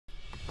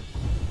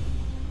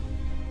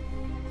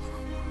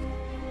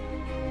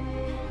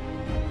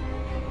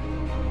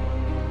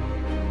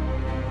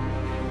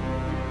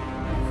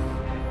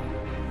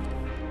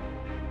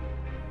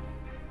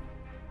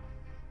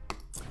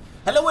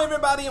Hello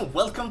everybody and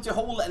welcome to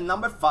hole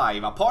number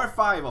 5, a par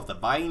 5 of the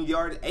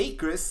Vineyard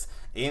Acres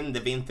in the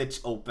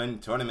Vintage Open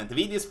Tournament. The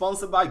video is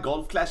sponsored by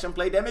Golf Clash and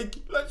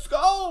Playdemic. Let's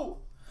go!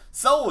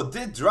 So,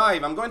 the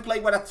drive, I'm going to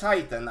play with a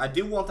Titan. I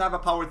do want to have a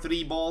power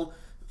 3 ball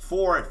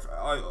for,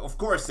 of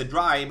course, the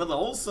drive, but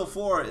also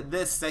for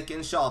this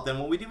second shot. And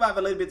when we do have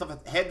a little bit of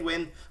a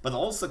headwind, but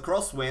also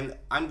crosswind,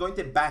 I'm going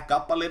to back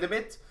up a little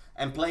bit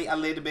and play a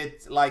little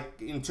bit like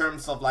in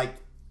terms of like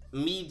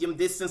medium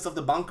distance of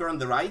the bunker on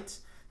the right.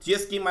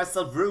 Just give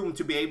myself room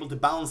to be able to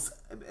bounce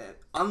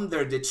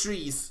under the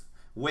trees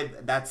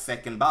with that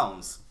second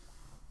bounce.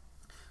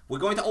 We're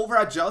going to over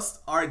adjust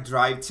our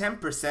drive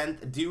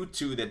 10% due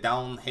to the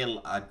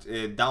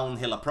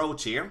downhill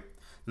approach here.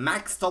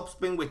 Max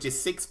topspin, which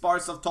is 6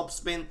 bars of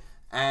topspin,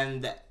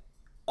 and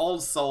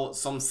also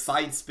some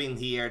side spin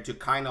here to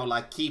kind of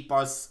like keep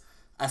us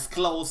as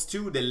close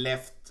to the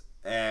left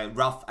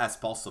rough as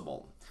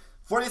possible.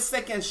 For the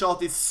second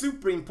shot, it's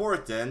super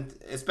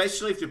important,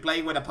 especially if you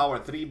play with a power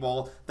 3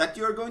 ball, that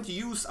you're going to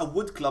use a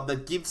wood club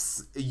that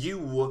gives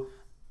you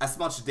as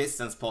much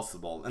distance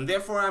possible. And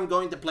therefore I'm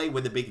going to play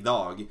with the big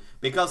dog,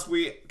 because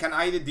we can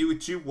either do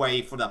it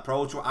two-way for the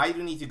approach. We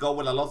either need to go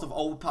with a lot of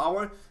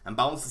overpower and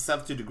bounce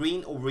ourselves to the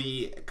green, or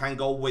we can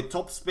go with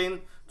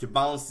topspin to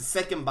bounce the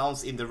second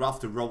bounce in the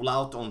rough to roll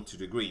out onto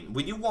the green.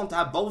 We do want to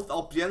have both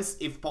options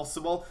if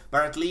possible,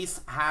 but at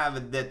least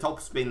have the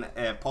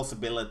topspin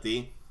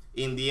possibility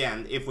in the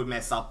end if we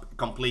mess up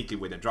completely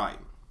with the drive.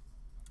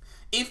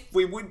 If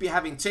we would be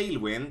having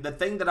tailwind, the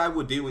thing that I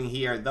would do in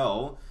here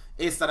though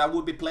is that I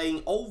would be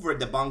playing over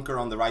the bunker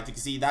on the right. You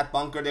can see that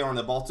bunker there on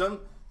the bottom,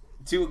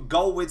 to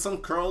go with some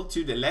curl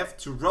to the left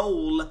to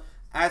roll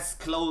as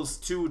close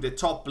to the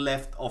top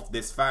left of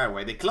this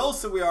fairway. The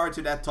closer we are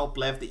to that top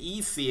left, the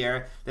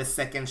easier the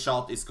second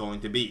shot is going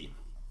to be.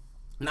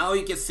 Now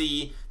you can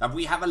see that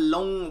we have a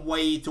long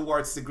way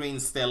towards the green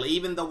still,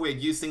 even though we're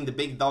using the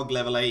big dog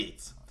level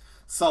 8.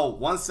 So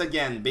once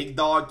again, big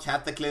dog,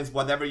 cataclysm,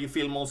 whatever you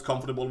feel most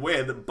comfortable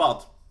with,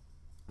 but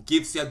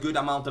gives you a good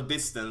amount of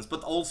distance,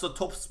 but also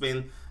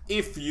topspin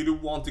if you do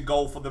want to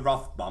go for the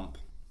rough bump.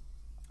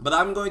 But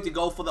I'm going to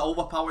go for the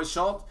overpower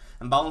shot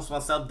and bounce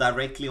myself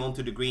directly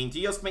onto the green to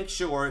just make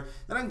sure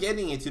that I'm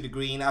getting it to the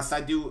green, as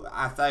I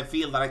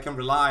feel that I can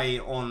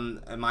rely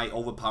on my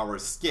overpower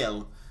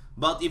skill.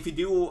 But if you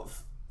do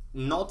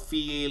not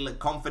feel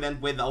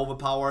confident with the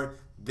overpower,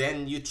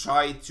 then you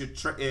try to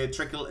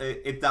trickle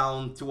it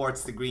down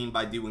towards the green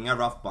by doing a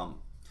rough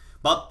bump.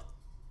 But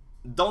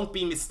don't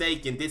be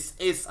mistaken, this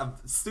is a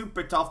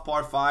super tough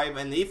par 5,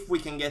 and if we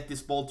can get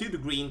this ball to the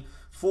green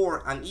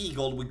for an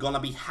eagle, we're gonna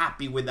be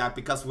happy with that,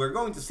 because we're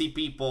going to see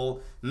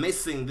people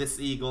missing this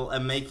eagle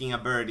and making a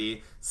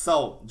birdie.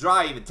 So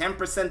drive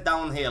 10%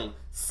 downhill,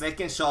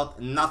 second shot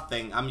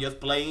nothing. I'm just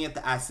playing it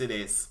as it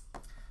is.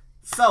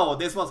 So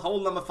this was hole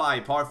number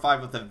 5, par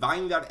 5 of the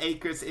Vineyard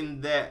Acres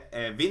in the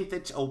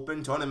Vintage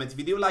Open Tournament. If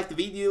you do like the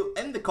video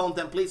and the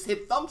content, please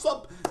hit thumbs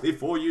up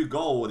before you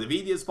go. The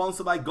video is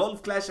sponsored by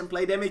Golf Clash and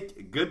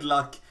Playdemic. Good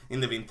luck in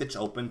the Vintage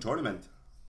Open Tournament.